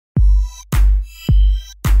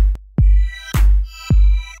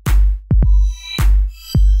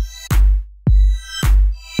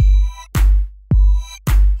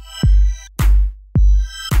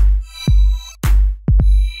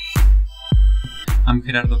I'm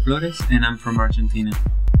Gerardo Flores and I'm from Argentina.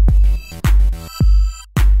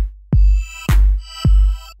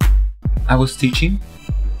 I was teaching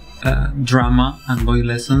drama and voice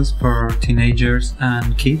lessons for teenagers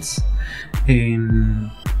and kids in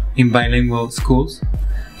bilingual schools.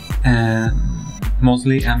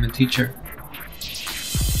 Mostly I'm a teacher.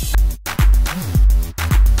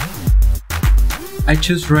 I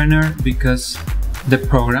choose Rennert because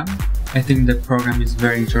I think the program is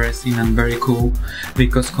very interesting and very cool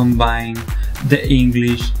because combine the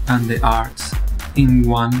English and the arts in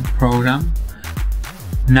one program.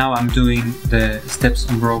 Now I'm doing the steps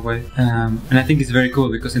on Broadway and I think it's very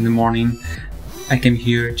cool because in the morning I came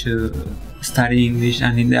here to study English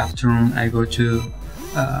and in the afternoon I go to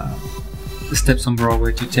the steps on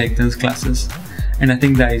Broadway to take dance classes, and I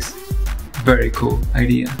think that is very cool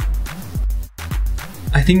idea.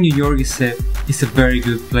 I think New York is a very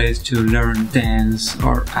good place to learn dance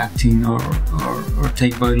or acting or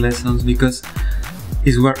take voice lessons because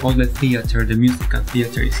it's where all the theater, the musical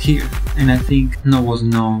theater is here. And I think no one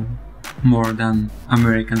knows more than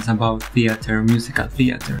Americans about theater, musical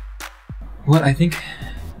theater. Well, I think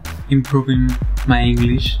improving my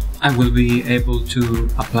English, I will be able to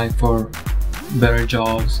apply for better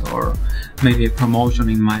jobs or maybe a promotion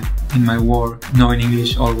in my work. Knowing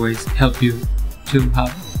English always help you to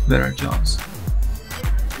have better jobs.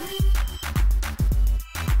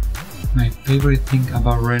 My favorite thing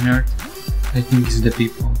about Rennert, I think, is the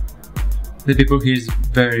people. The people here is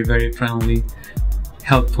very, very friendly,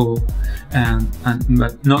 helpful,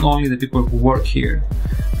 but not only the people who work here,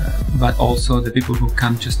 but also the people who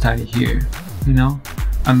come to study here. You know,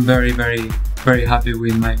 I'm very, very, very happy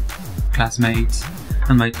with my classmates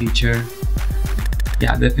and my teacher.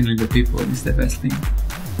 Yeah, definitely the people is the best thing.